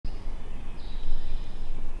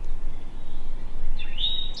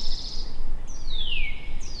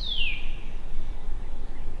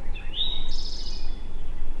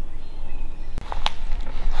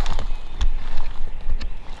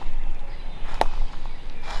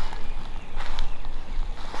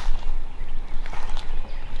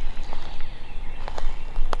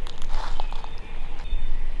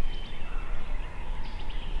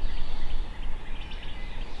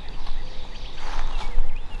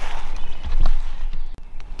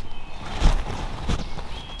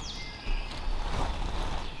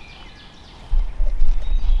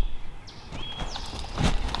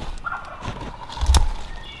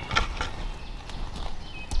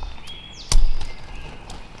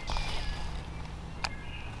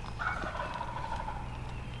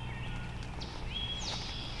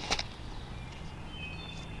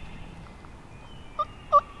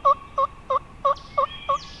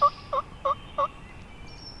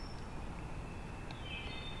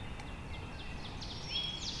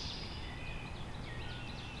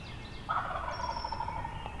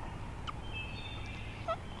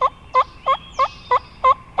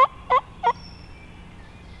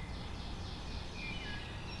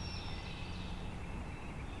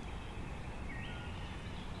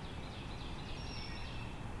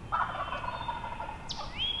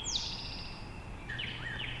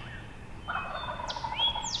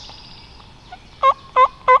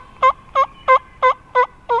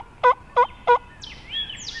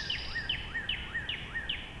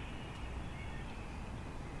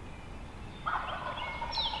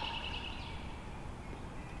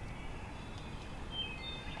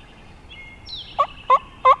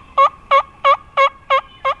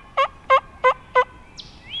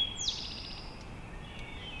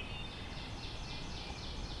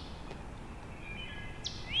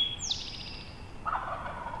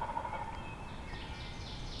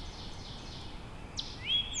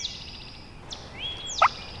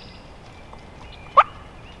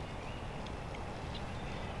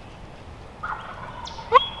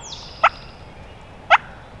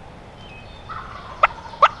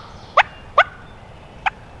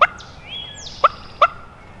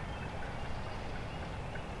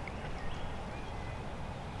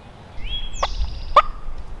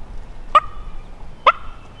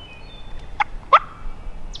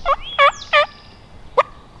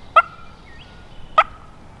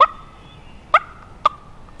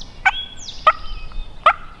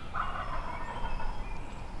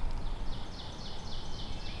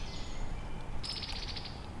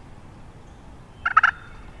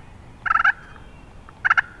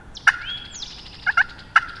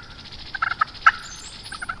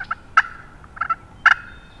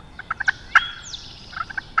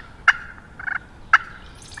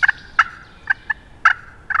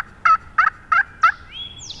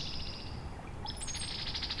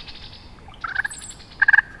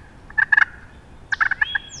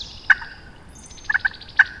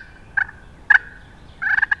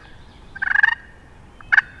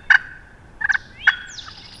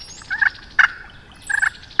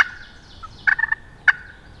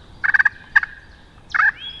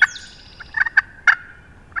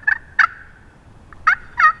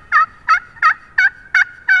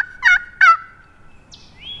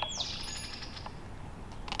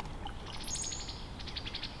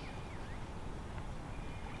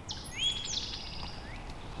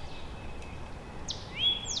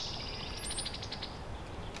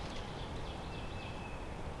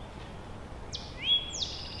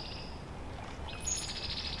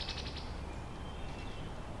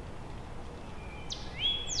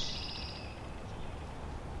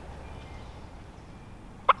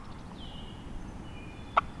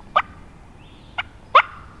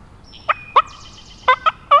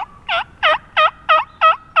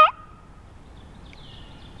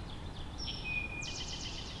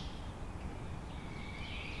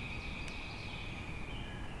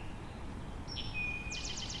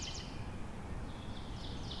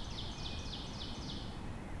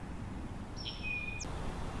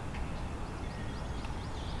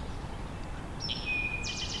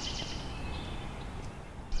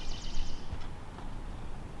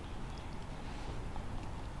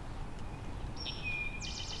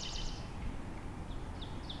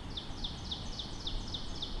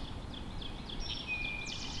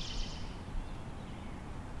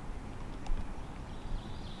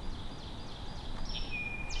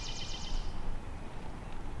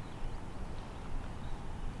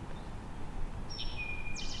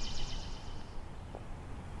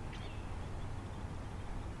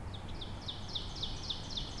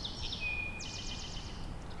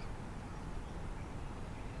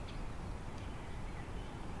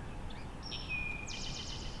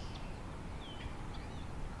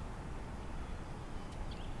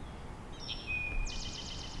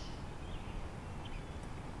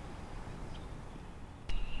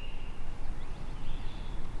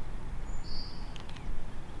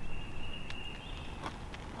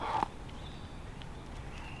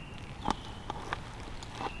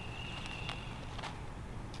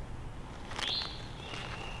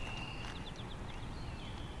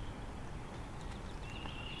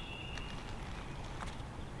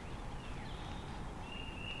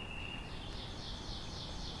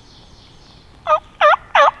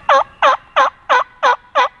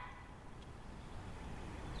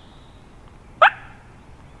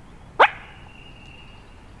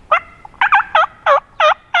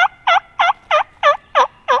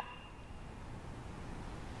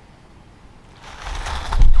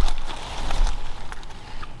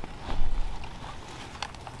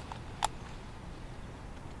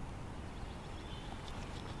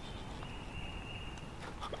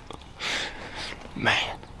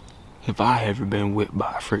If I ever been whipped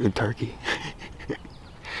by a friggin' turkey.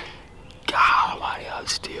 God almighty, I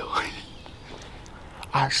was still.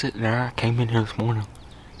 I was sitting there, I came in here this morning,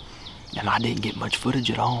 and I didn't get much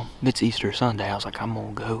footage at all. It's Easter Sunday, I was like, I'm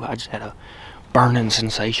gonna go. I just had a burning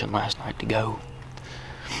sensation last night to go.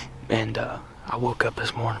 And I woke up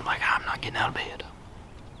this morning, like, I'm not getting out of bed.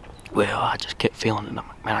 Well, I just kept feeling it, and I'm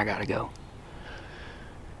like, man, I gotta go.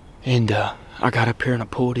 And I got up here and I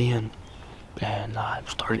pulled in, and I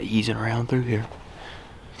started easing around through here.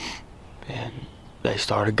 And they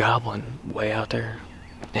started gobbling way out there.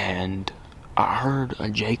 And I heard a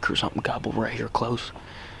jake or something gobble right here close.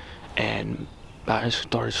 And I just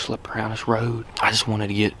started slipping around this road. I just wanted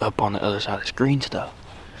to get up on the other side of this green stuff.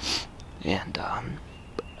 And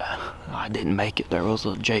I didn't make it. There was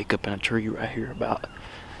a jake up in a tree right here about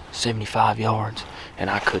 75 yards. And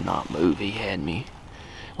I could not move. He had me.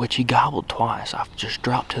 Which he gobbled twice. I just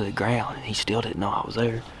dropped to the ground and he still didn't know I was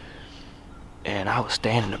there. And I was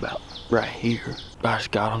standing about right here. I just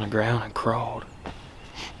got on the ground and crawled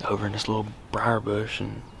over in this little briar bush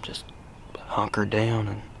and just hunkered down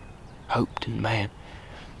and hoped. And man,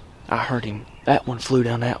 I heard him. That one flew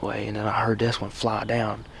down that way, and then I heard this one fly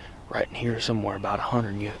down right in here somewhere about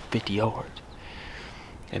 150 yards.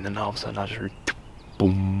 And then all of a sudden I just heard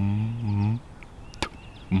boom.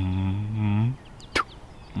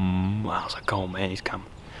 I was like, oh man, he's coming.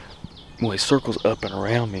 Well, he circles up and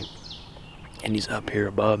around me, and he's up here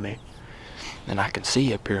above me. And I can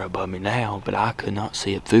see up here above me now, but I could not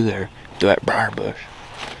see up through there, through that briar bush.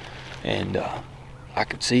 And I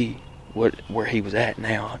could see where he was at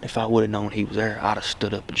now. If I would have known he was there, I'd have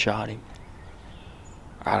stood up and shot him.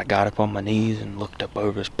 I'd have got up on my knees and looked up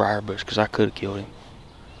over this briar bush, because I could have killed him.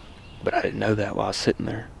 But I didn't know that while I was sitting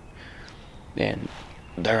there. And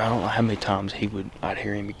there, I don't know how many times I'd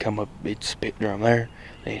hear him, he'd come up, he'd spit drum there,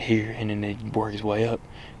 then he'd hear, and then he'd work his way up,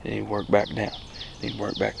 and he'd work back down, then he'd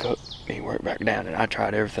work back up, then he'd work back down, and I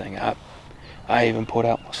tried everything. I even pulled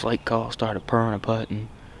out my slate call, started purring and putting,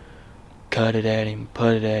 cut it at him,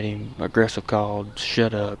 put it at him, aggressive called,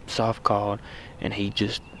 shut up, soft called, and he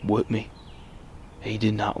just whooped me. He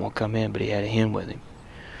did not want to come in, but he had a hen with him.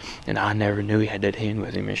 And I never knew he had that hen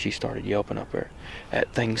with him, and she started yelping up there.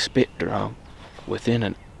 That thing spit drum within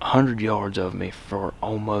 100 yards of me for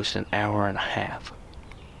almost an hour and a half.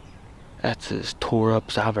 That's as tore up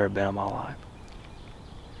as I've ever been in my life.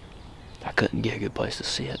 I couldn't get a good place to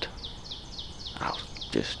sit. I was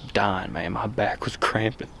just dying, man. My back was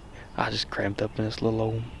cramping. I just cramped up in this little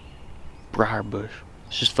old briar bush.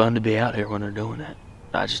 It's just fun to be out here when they're doing that.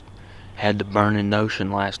 I just had the burning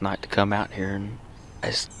notion last night to come out here, and I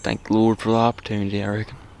just thank the Lord for the opportunity, I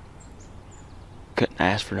reckon. Couldn't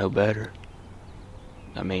ask for no better.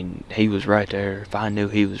 I mean, he was right there. If I knew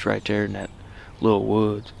he was right there in that little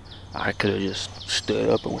woods, I could have just stood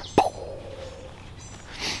up and went boom.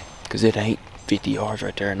 Because it ain't 50 yards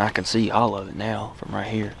right there, and I can see all of it now from right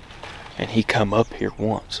here. And he come up here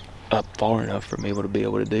once, up far enough for me to be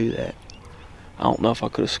able to do that. I don't know if I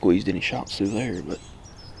could have squeezed any shots through there, but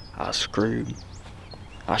I was screwed.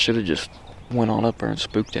 I should have just went on up there and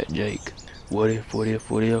spooked that jake. What if,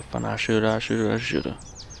 and I shoulda.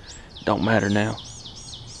 Don't matter now.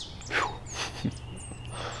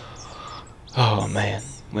 Oh man,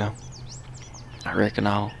 well, I reckon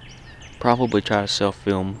I'll probably try to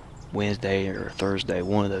self-film Wednesday or Thursday,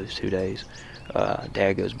 one of those 2 days.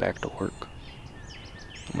 Dad goes back to work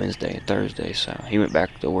Wednesday and Thursday, so he went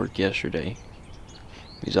back to work yesterday.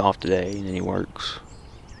 He's off today, and then he works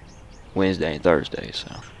Wednesday and Thursday,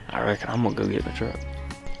 so I reckon I'm gonna go get in the truck.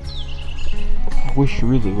 I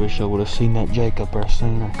really wish I would have seen that jake up there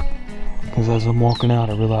sooner, because as I'm walking out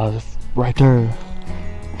I realized right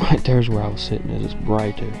there's where I was sitting. It's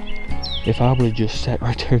right there. If I would have just sat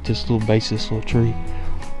right there at this little base of this little tree,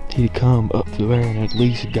 he'd come up through there and at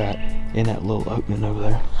least got in that little opening over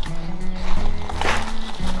there.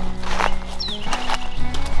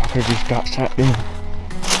 I could have just got sat down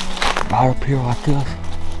right up here like this.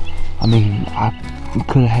 I mean, I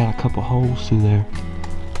could have had a couple holes through there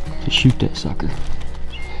to shoot that sucker,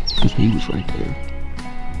 because he was right there.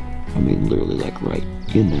 I mean, literally like right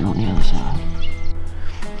in there on the other side.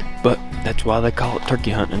 But that's why they call it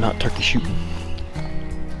turkey hunting and not turkey shooting.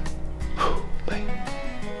 Whew, man.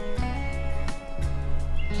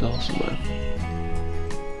 It's awesome, man.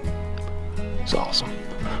 It's awesome.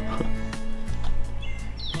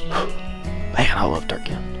 Man, I love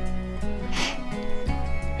turkey hunting.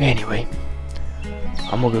 Anyway,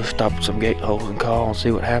 I'm gonna go stop at some gate holes and call and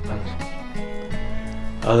see what happens.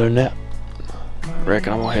 Other than that, I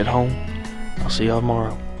reckon I'm gonna head home. I'll see y'all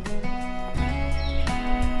tomorrow.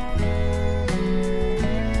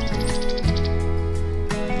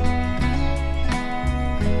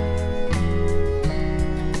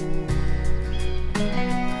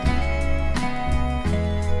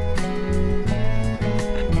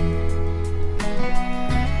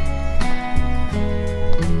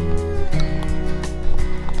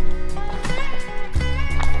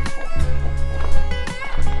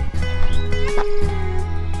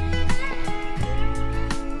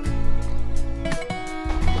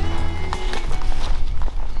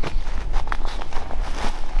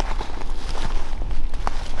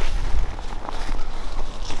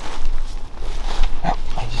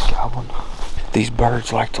 these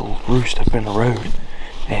birds like to roost up in the road.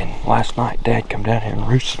 And last night Dad come down here and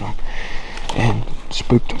roosted them and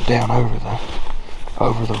spooked them down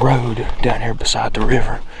over the road down here beside the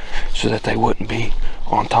river so that they wouldn't be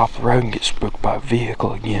on top of the road and get spooked by a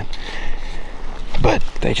vehicle again. But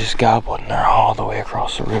they just gobbled and they're all the way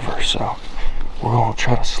across the river, so we're gonna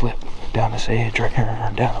try to slip down this edge right here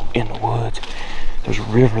and down in the woods. There's a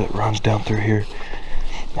river that runs down through here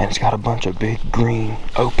and it's got a bunch of big green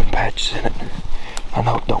open patches in it. I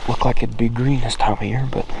know it don't look like it'd be green this time of year,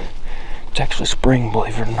 but it's actually spring,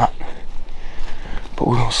 believe it or not. But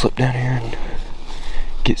we're gonna slip down here and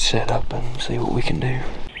get set up and see what we can do.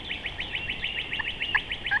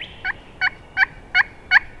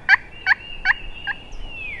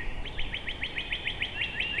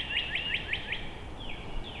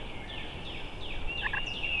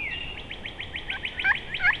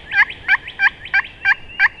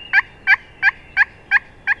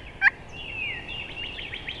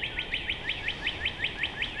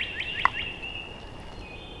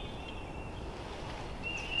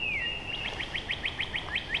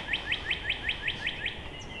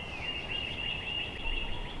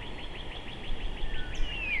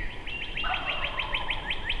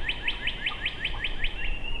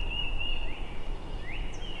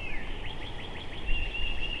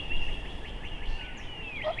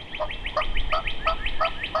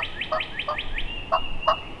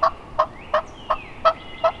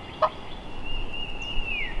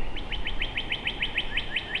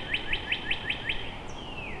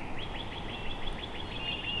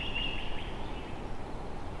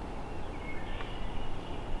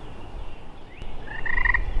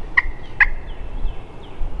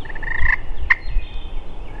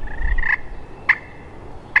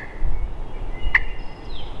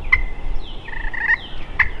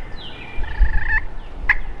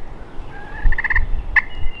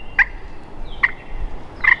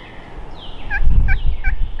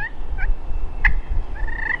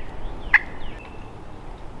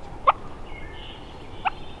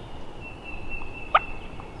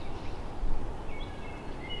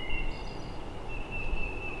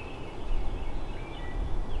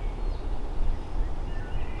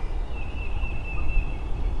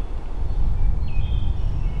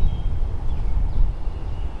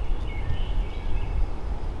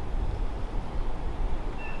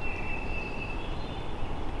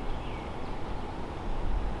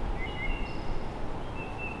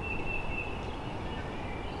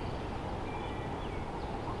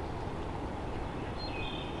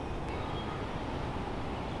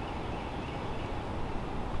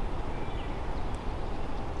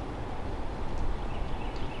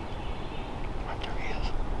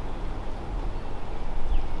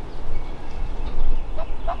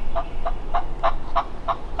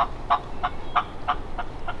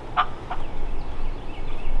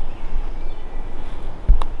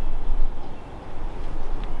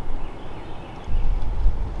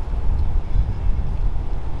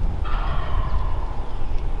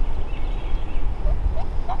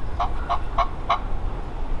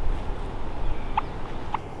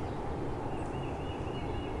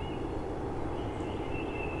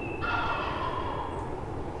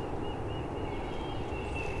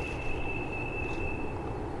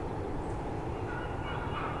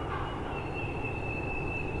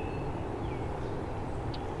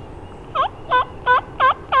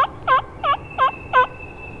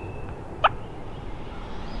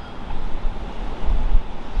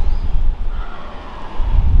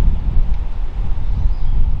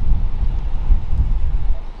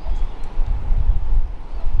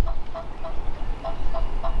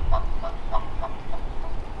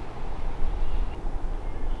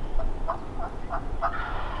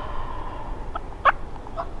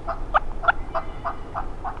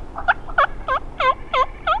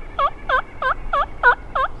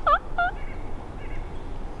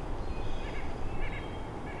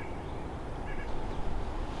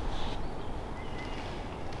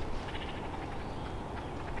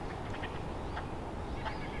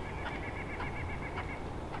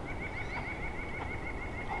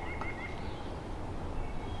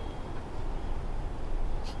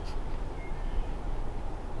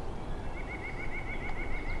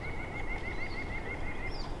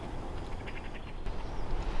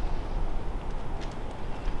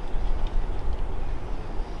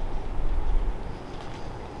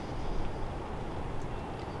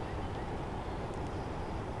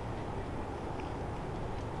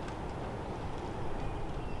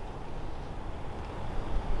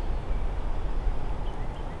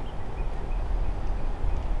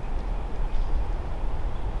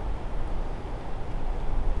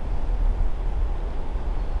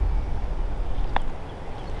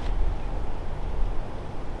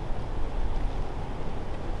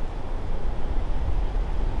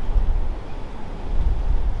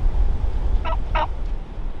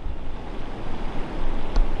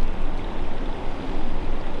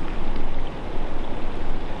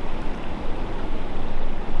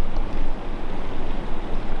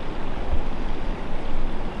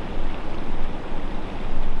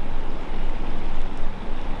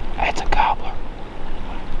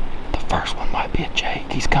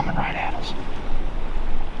 right at us.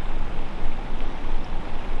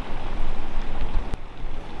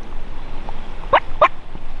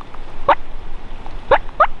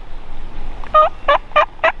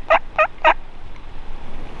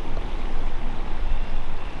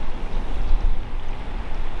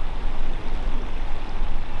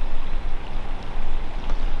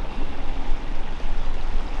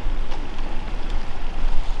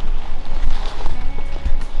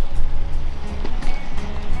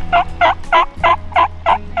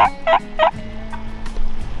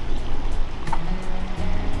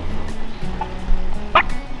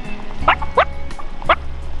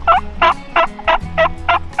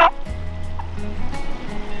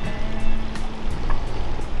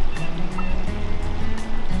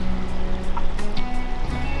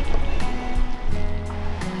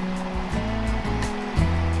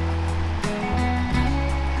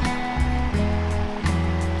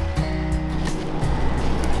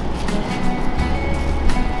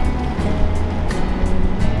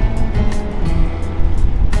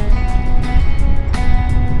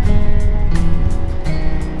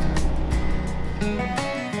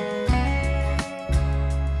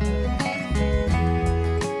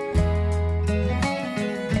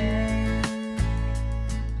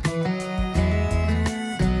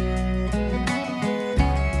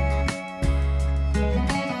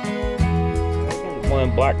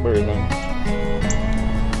 Blackberries on.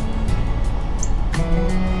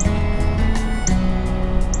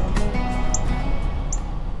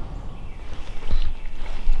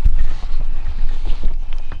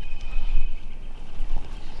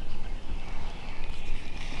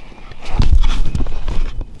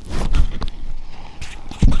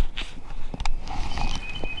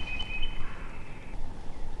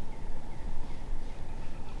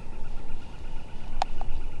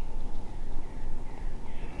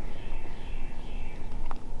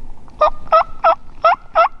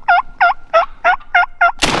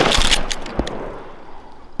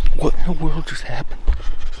 What in the world just happened?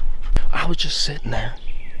 I was just sitting there,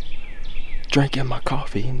 drinking my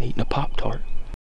coffee and eating a Pop-Tart.